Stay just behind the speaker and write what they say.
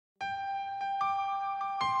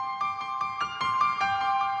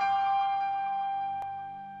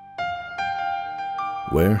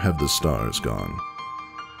Where Have the Stars Gone?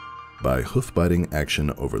 By Hoof-Biting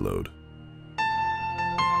Action Overload.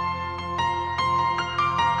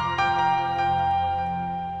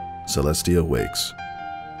 Celestia wakes.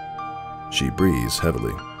 She breathes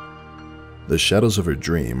heavily. The shadows of her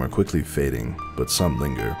dream are quickly fading, but some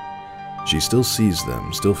linger. She still sees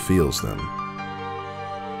them, still feels them.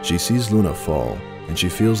 She sees Luna fall, and she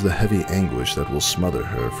feels the heavy anguish that will smother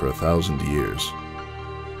her for 1,000 years.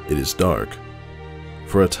 It is dark.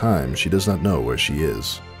 For a time, she does not know where she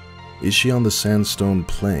is. Is she on the sandstone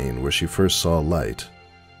plain where she first saw light?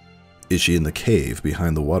 Is she in the cave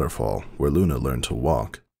behind the waterfall where Luna learned to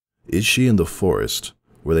walk? Is she in the forest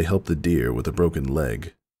where they helped the deer with a broken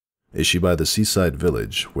leg? Is she by the seaside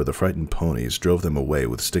village where the frightened ponies drove them away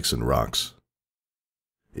with sticks and rocks?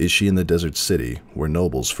 Is she in the desert city where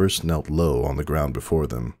nobles first knelt low on the ground before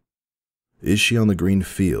them? Is she on the green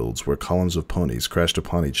fields where columns of ponies crashed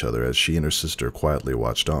upon each other as she and her sister quietly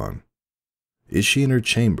watched on? Is she in her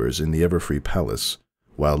chambers in the ever-free palace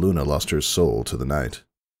while Luna lost her soul to the night?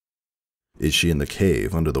 Is she in the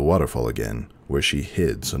cave under the waterfall again, where she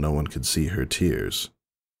hid so no one could see her tears?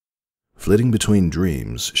 Flitting between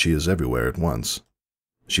dreams, she is everywhere at once.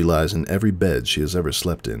 She lies in every bed she has ever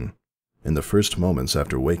slept in. In the first moments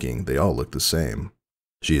after waking, they all look the same.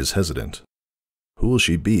 She is hesitant. Who will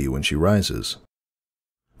she be when she rises?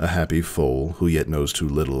 A happy foal who yet knows too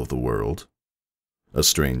little of the world? A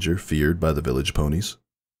stranger feared by the village ponies?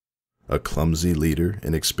 A clumsy leader,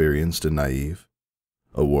 inexperienced and naive?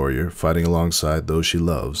 A warrior fighting alongside those she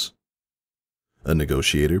loves? A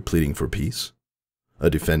negotiator pleading for peace?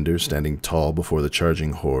 A defender standing tall before the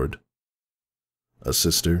charging horde? A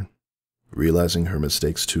sister, realizing her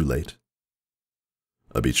mistakes too late?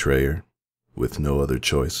 A betrayer, with no other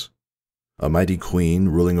choice? A mighty queen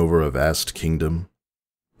ruling over a vast kingdom?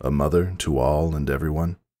 A mother to all and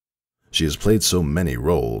everyone? She has played so many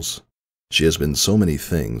roles. She has been so many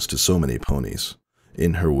things to so many ponies.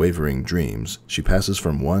 In her wavering dreams, she passes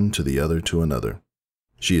from one to the other to another.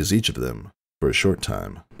 She is each of them for a short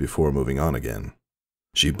time before moving on again.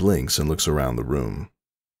 She blinks and looks around the room.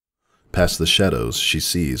 Past the shadows, she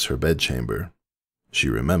sees her bedchamber. She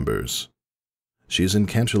remembers. She is in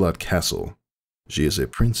Canterlot Castle. She is a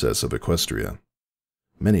princess of Equestria.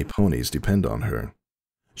 Many ponies depend on her.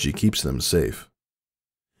 She keeps them safe.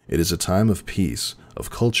 It is a time of peace, of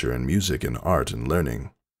culture and music and art and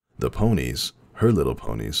learning. The ponies, her little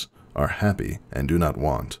ponies, are happy and do not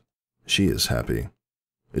want. She is happy.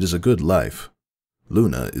 It is a good life.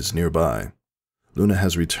 Luna is nearby. Luna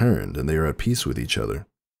has returned and they are at peace with each other.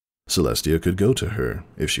 Celestia could go to her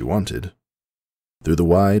if she wanted. Through the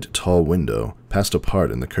wide, tall window, past a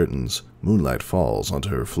part in the curtains, moonlight falls onto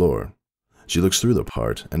her floor. She looks through the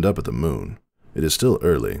part and up at the moon. It is still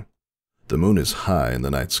early. The moon is high in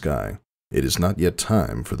the night sky. It is not yet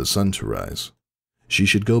time for the sun to rise. She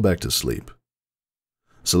should go back to sleep.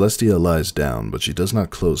 Celestia lies down, but she does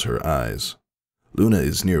not close her eyes. Luna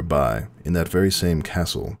is nearby, in that very same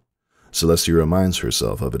castle. Celestia reminds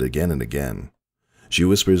herself of it again and again. She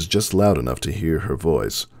whispers just loud enough to hear her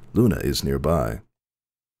voice. Luna is nearby.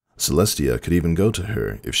 Celestia could even go to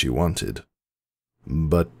her if she wanted.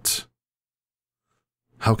 But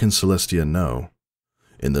how can Celestia know?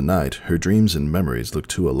 In the night, her dreams and memories look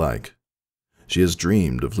too alike. She has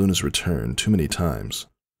dreamed of Luna's return too many times.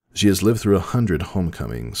 She has lived through 100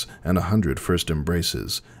 homecomings, and 100 first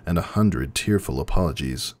embraces, and 100 tearful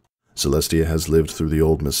apologies. Celestia has lived through the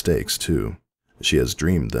old mistakes, too. She has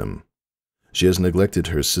dreamed them. She has neglected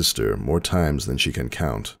her sister more times than she can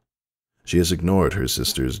count. She has ignored her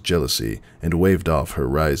sister's jealousy and waved off her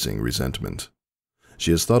rising resentment.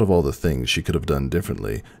 She has thought of all the things she could have done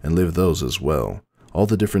differently and lived those as well, all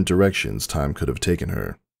the different directions time could have taken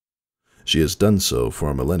her. She has done so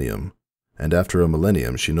for a millennium, and after a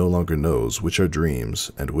millennium she no longer knows which are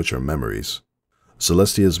dreams and which are memories.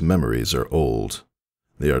 Celestia's memories are old.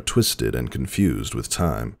 They are twisted and confused with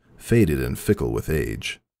time, faded and fickle with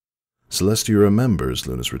age. Celestia remembers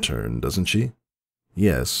Luna's return, doesn't she?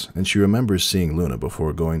 Yes, and she remembers seeing Luna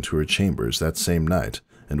before going to her chambers that same night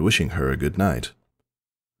and wishing her a good night.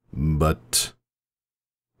 But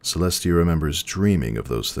Celestia remembers dreaming of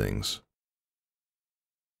those things.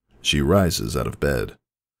 She rises out of bed.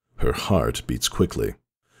 Her heart beats quickly.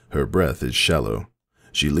 Her breath is shallow.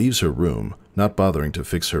 She leaves her room, not bothering to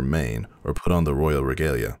fix her mane or put on the royal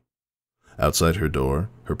regalia. Outside her door,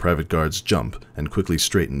 her private guards jump and quickly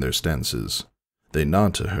straighten their stances. They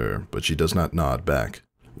nod to her, but she does not nod back.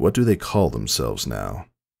 What do they call themselves now?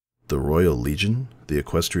 The Royal Legion? The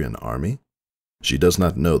Equestrian Army? She does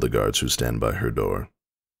not know the guards who stand by her door.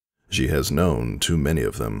 She has known too many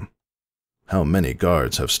of them. How many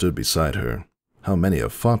guards have stood beside her? How many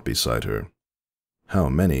have fought beside her? How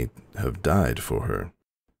many have died for her?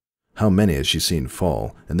 How many has she seen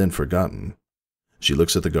fall and then forgotten? She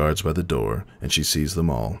looks at the guards by the door, and she sees them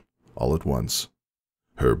all at once.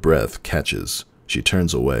 Her breath catches. She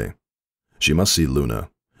turns away. She must see Luna.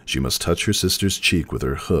 She must touch her sister's cheek with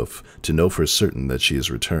her hoof to know for certain that she is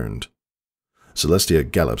returned. Celestia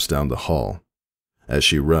gallops down the hall. As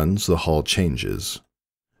she runs, the hall changes.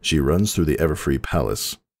 She runs through the Everfree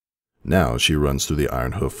Palace. Now she runs through the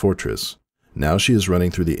Ironhoof Fortress. Now she is running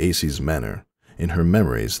through the Aces Manor. In her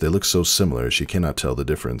memories, they look so similar she cannot tell the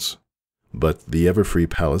difference. But the Everfree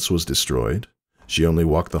Palace was destroyed. She only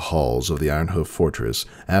walked the halls of the Ironhoof Fortress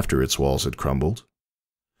after its walls had crumbled.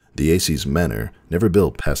 The Aces Manor, never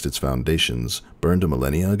built past its foundations, burned a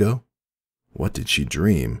millennia ago? What did she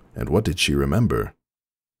dream, and what did she remember?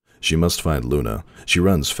 She must find Luna. She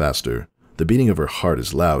runs faster. The beating of her heart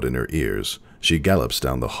is loud in her ears. She gallops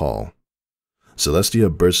down the hall. Celestia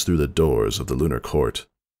bursts through the doors of the lunar court.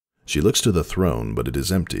 She looks to the throne, but it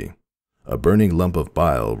is empty. A burning lump of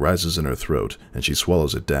bile rises in her throat, and she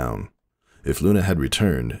swallows it down. If Luna had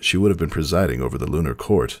returned, she would have been presiding over the lunar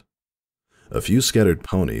court. A few scattered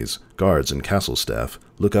ponies, guards, and castle staff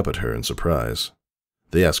look up at her in surprise.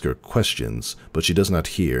 They ask her questions, but she does not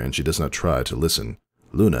hear, and she does not try to listen.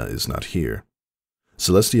 Luna is not here.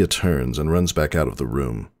 Celestia turns and runs back out of the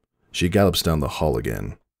room. She gallops down the hall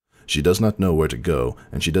again. She does not know where to go,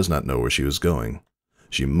 and she does not know where she is going.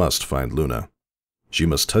 She must find Luna. She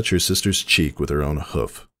must touch her sister's cheek with her own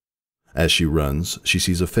hoof. As she runs, she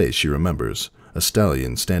sees a face she remembers, a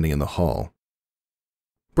stallion standing in the hall.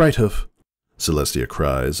 "Brighthoof," Celestia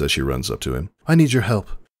cries as she runs up to him. "I need your help."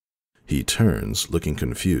 He turns, looking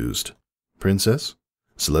confused. "Princess?"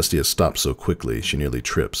 Celestia stops so quickly she nearly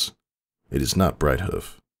trips. It is not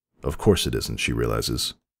Brighthoof. Of course it isn't, she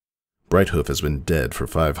realizes. Brighthoof has been dead for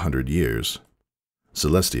 500 years.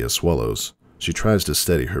 Celestia swallows. She tries to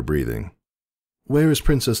steady her breathing. "Where is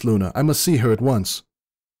Princess Luna? I must see her at once."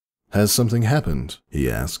 "Has something happened?" he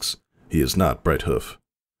asks. He is not Brighthoof.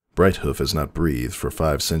 Brighthoof has not breathed for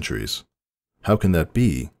 5 centuries. How can that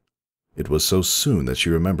be? It was so soon that she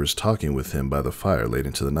remembers talking with him by the fire late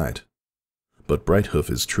into the night. But Brighthoof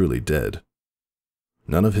is truly dead.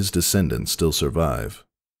 None of his descendants still survive.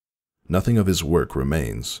 Nothing of his work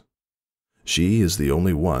remains. She is the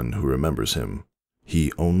only one who remembers him.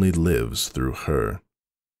 He only lives through her.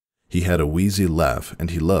 He had a wheezy laugh and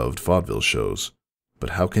he loved vaudeville shows.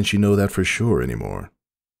 But how can she know that for sure anymore?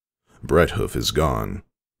 Brighthoof is gone.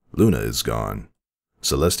 Luna is gone.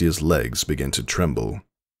 Celestia's legs begin to tremble.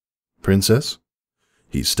 "Princess?"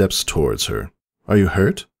 He steps towards her. "Are you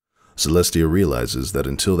hurt?" Celestia realizes that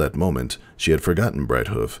until that moment, she had forgotten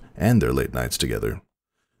Brighthoof and their late nights together.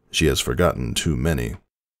 She has forgotten too many.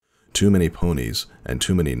 Too many ponies and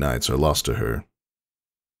too many nights are lost to her.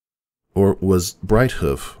 Or was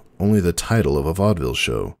Brighthoof only the title of a vaudeville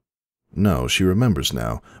show? No, she remembers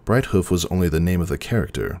now. Brighthoof was only the name of the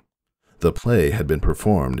character. The play had been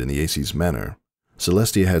performed in the Aces Manor.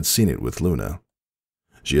 Celestia had seen it with Luna.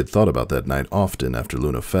 She had thought about that night often after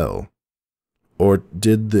Luna fell. Or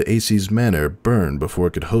did the Aces Manor burn before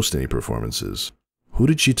it could host any performances? Who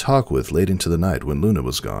did she talk with late into the night when Luna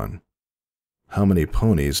was gone? How many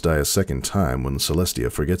ponies die a second time when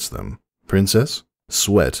Celestia forgets them? "Princess?"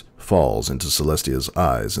 Sweat falls into Celestia's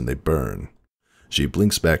eyes and they burn. She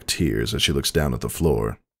blinks back tears as she looks down at the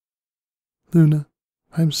floor. "Luna,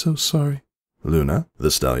 I'm so sorry." "Luna?"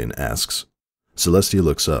 the stallion asks. Celestia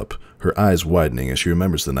looks up, her eyes widening as she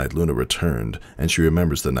remembers the night Luna returned, and she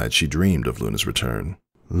remembers the night she dreamed of Luna's return.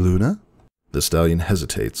 "Luna?" The stallion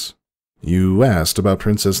hesitates. "You asked about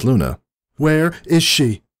Princess Luna." "Where is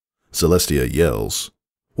she?" Celestia yells.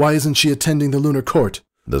 "Why isn't she attending the lunar court?"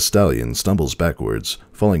 The stallion stumbles backwards,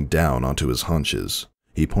 falling down onto his haunches.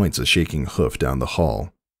 He points a shaking hoof down the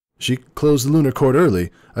hall. "She closed the lunar court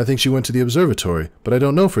early. I think she went to the observatory, but I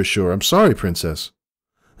don't know for sure. I'm sorry, Princess."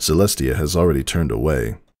 Celestia has already turned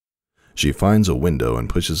away. She finds a window and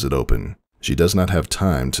pushes it open. She does not have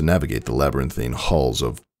time to navigate the labyrinthine halls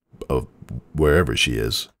of wherever she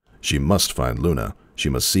is. She must find Luna. She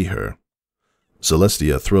must see her.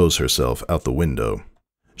 Celestia throws herself out the window.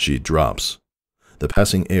 She drops. The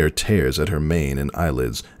passing air tears at her mane and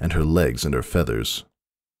eyelids and her legs and her feathers.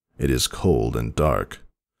 It is cold and dark.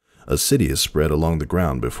 A city is spread along the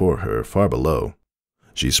ground before her, far below.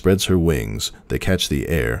 She spreads her wings, they catch the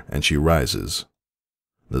air, and she rises.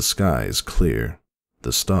 The sky is clear.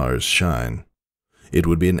 The stars shine. It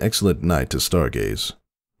would be an excellent night to stargaze.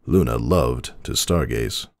 Luna loved to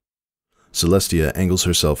stargaze. Celestia angles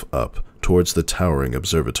herself up towards the towering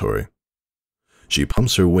observatory. She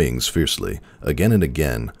pumps her wings fiercely, again and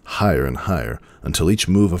again, higher and higher, until each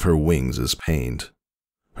move of her wings is pained.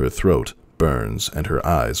 Her throat burns and her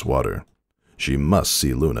eyes water. She must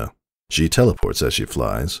see Luna. She teleports as she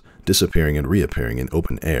flies, disappearing and reappearing in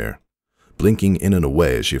open air, blinking in and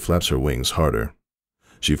away as she flaps her wings harder.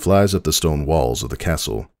 She flies up the stone walls of the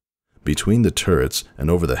castle, between the turrets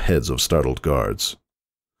and over the heads of startled guards.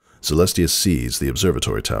 Celestia sees the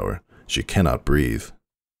observatory tower. She cannot breathe.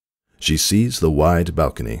 She sees the wide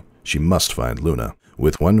balcony. She must find Luna.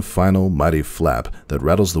 With one final mighty flap that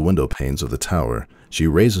rattles the window panes of the tower, she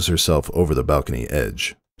raises herself over the balcony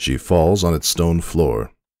edge. She falls on its stone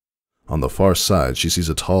floor. On the far side, she sees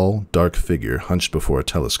a tall, dark figure hunched before a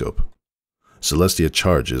telescope. Celestia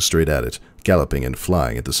charges straight at it, galloping and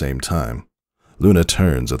flying at the same time. Luna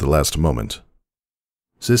turns at the last moment.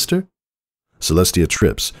 "Sister?" Celestia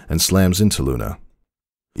trips and slams into Luna.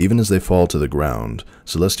 Even as they fall to the ground,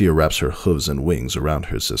 Celestia wraps her hooves and wings around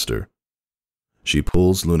her sister. She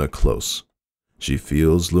pulls Luna close. She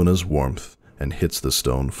feels Luna's warmth and hits the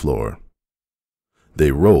stone floor.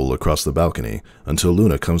 They roll across the balcony until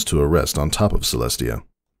Luna comes to a rest on top of Celestia.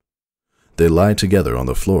 They lie together on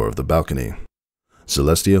the floor of the balcony.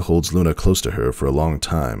 Celestia holds Luna close to her for a long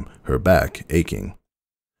time, her back aching.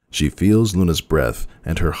 She feels Luna's breath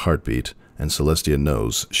and her heartbeat, and Celestia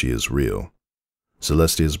knows she is real.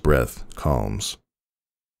 Celestia's breath calms.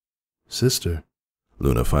 "Sister,"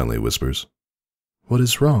 Luna finally whispers. "What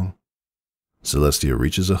is wrong?" Celestia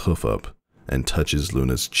reaches a hoof up and touches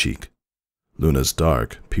Luna's cheek. Luna's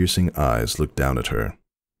dark, piercing eyes look down at her.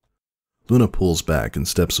 Luna pulls back and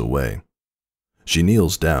steps away. She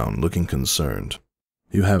kneels down, looking concerned.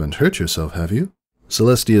 "You haven't hurt yourself, have you?"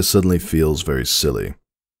 Celestia suddenly feels very silly.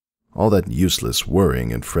 All that useless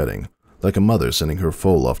worrying and fretting, like a mother sending her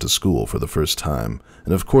foal off to school for the first time,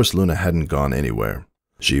 and of course Luna hadn't gone anywhere.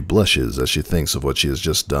 She blushes as she thinks of what she has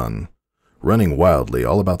just done, running wildly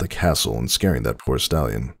all about the castle and scaring that poor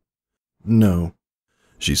stallion. "No,"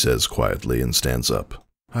 she says quietly and stands up.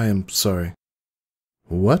 "I am sorry."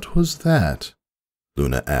 "What was that?"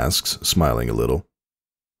 Luna asks, smiling a little.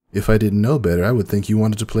 "If I didn't know better, I would think you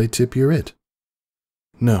wanted to play Tip Your It."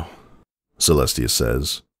 "No," Celestia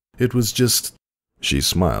says. "It was just—" She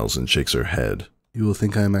smiles and shakes her head. "You will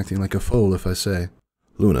think I am acting like a fool if I say."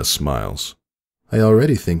 Luna smiles. "I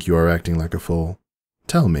already think you are acting like a fool.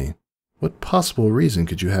 Tell me, what possible reason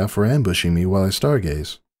could you have for ambushing me while I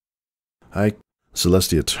stargaze?"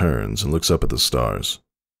 Celestia turns and looks up at the stars.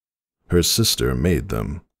 Her sister made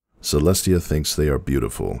them. Celestia thinks they are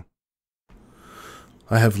beautiful.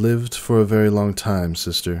 "I have lived for a very long time,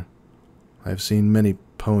 sister. I have seen many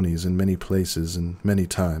ponies in many places and many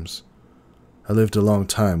times. I lived a long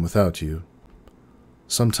time without you.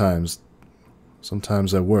 Sometimes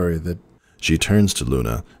I worry that—" She turns to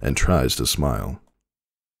Luna and tries to smile.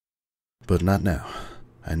 "But not now.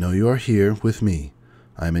 I know you are here with me.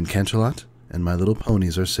 I am in Canterlot, and my little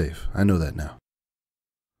ponies are safe. I know that now."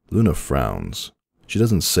 Luna frowns. She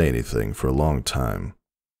doesn't say anything for a long time.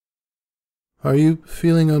 "Are you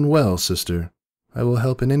feeling unwell, sister? I will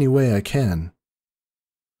help in any way I can."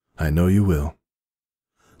 "I know you will."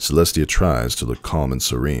 Celestia tries to look calm and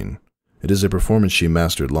serene. It is a performance she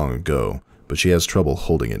mastered long ago, but she has trouble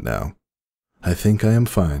holding it now. "I think I am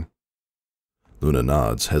fine." Luna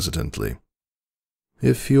nods hesitantly.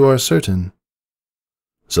 "If you are certain."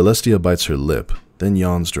 Celestia bites her lip, then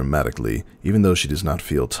yawns dramatically, even though she does not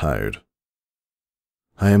feel tired.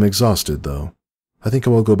 "I am exhausted, though. I think I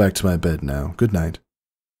will go back to my bed now. Good night."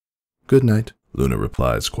 "Good night," Luna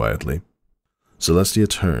replies quietly. Celestia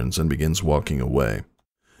turns and begins walking away.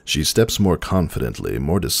 She steps more confidently,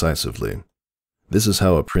 more decisively. This is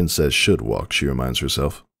how a princess should walk, she reminds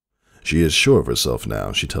herself. She is sure of herself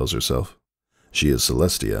now, she tells herself. She is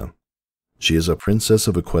Celestia. She is a princess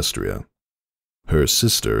of Equestria. Her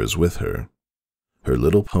sister is with her. Her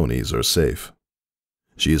little ponies are safe.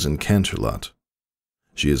 She is in Canterlot.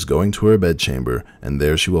 She is going to her bedchamber, and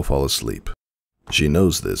there she will fall asleep. She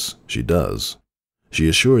knows this. She does. She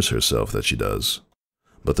assures herself that she does.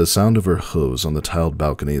 But the sound of her hooves on the tiled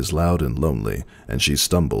balcony is loud and lonely, and she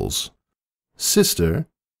stumbles. "Sister,"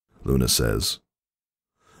 Luna says.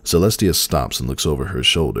 Celestia stops and looks over her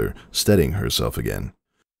shoulder, steadying herself again.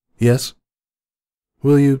 "Yes?"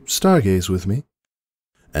 "Will you stargaze with me?"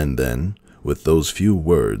 And then, with those few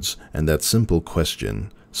words and that simple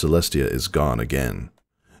question, Celestia is gone again.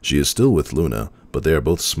 She is still with Luna, but they are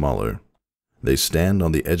both smaller. They stand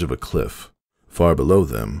on the edge of a cliff. Far below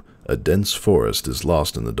them, a dense forest is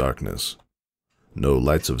lost in the darkness. No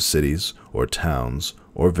lights of cities, or towns,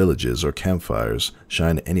 or villages, or campfires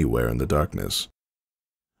shine anywhere in the darkness.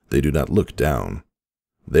 They do not look down.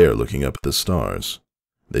 They are looking up at the stars.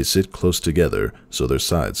 They sit close together so their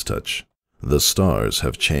sides touch. The stars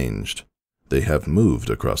have changed. They have moved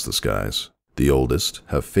across the skies. The oldest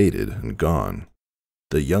have faded and gone.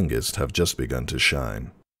 The youngest have just begun to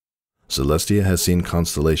shine. Celestia has seen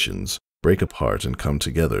constellations break apart and come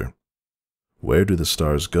together. Where do the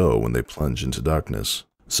stars go when they plunge into darkness?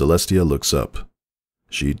 Celestia looks up.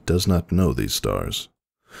 She does not know these stars.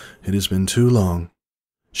 "It has been too long,"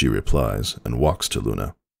 she replies and walks to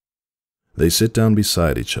Luna. They sit down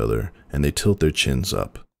beside each other and they tilt their chins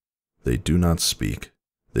up. They do not speak.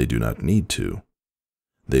 They do not need to.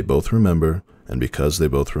 They both remember, and because they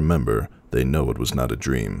both remember, they know it was not a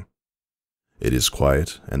dream. It is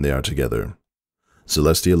quiet, and they are together.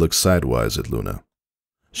 Celestia looks sidewise at Luna.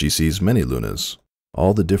 She sees many Lunas,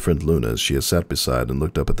 all the different Lunas she has sat beside and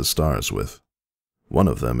looked up at the stars with. One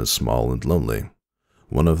of them is small and lonely.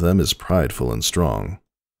 One of them is prideful and strong.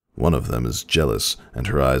 One of them is jealous, and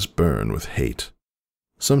her eyes burn with hate.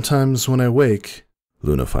 "Sometimes when I wake,"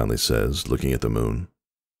 Luna finally says, looking at the moon,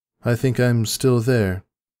 "I think I'm still there.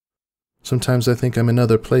 Sometimes I think I'm in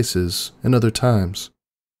other places, in other times."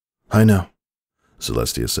 "I know,"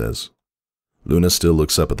 Celestia says. Luna still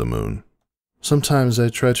looks up at the moon. "Sometimes I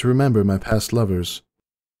try to remember my past lovers,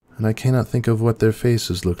 and I cannot think of what their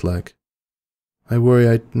faces look like. I worry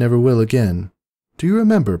I never will again. Do you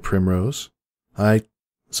remember Primrose?"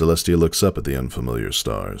 Celestia looks up at the unfamiliar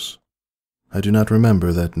stars. "I do not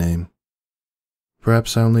remember that name.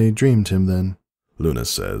 Perhaps I only dreamed him then," Luna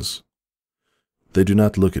says. They do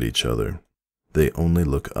not look at each other. They only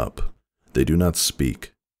look up. They do not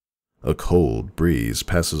speak. A cold breeze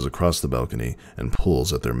passes across the balcony and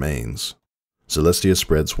pulls at their manes. Celestia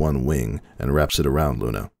spreads one wing and wraps it around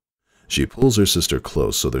Luna. She pulls her sister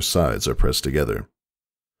close so their sides are pressed together.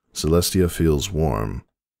 Celestia feels warm.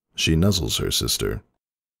 She nuzzles her sister.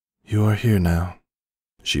 "You are here now,"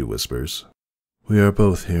 she whispers. "We are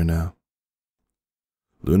both here now."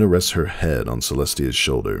 Luna rests her head on Celestia's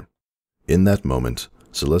shoulder. In that moment,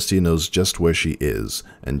 Celestia knows just where she is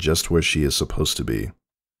and just where she is supposed to be.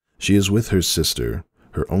 She is with her sister,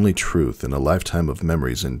 her only truth in a lifetime of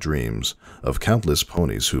memories and dreams, of countless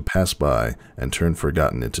ponies who pass by and turn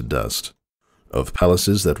forgotten into dust, of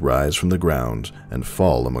palaces that rise from the ground and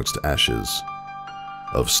fall amongst ashes,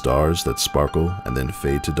 of stars that sparkle and then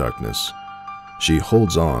fade to darkness. She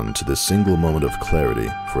holds on to this single moment of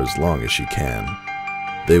clarity for as long as she can.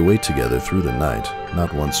 They wait together through the night,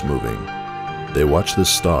 not once moving. They watch the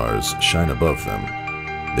stars shine above them.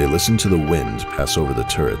 They listen to the wind pass over the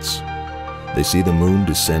turrets. They see the moon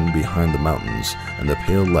descend behind the mountains and the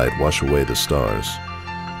pale light wash away the stars.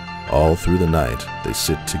 All through the night, they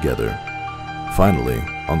sit together. Finally,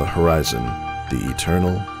 on the horizon, the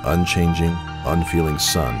eternal, unchanging, unfeeling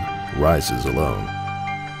sun rises alone.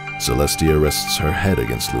 Celestia rests her head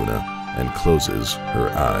against Luna and closes her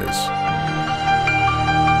eyes.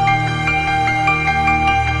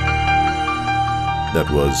 That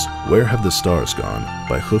was Where Have the Stars Gone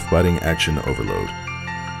by HoofBitingActionOverload.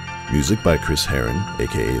 Music by Chris Heron,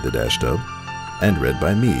 aka The Dash Dub, and read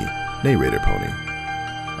by me, Narrator Pony.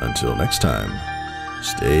 Until next time,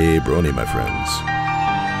 stay brony, my friends.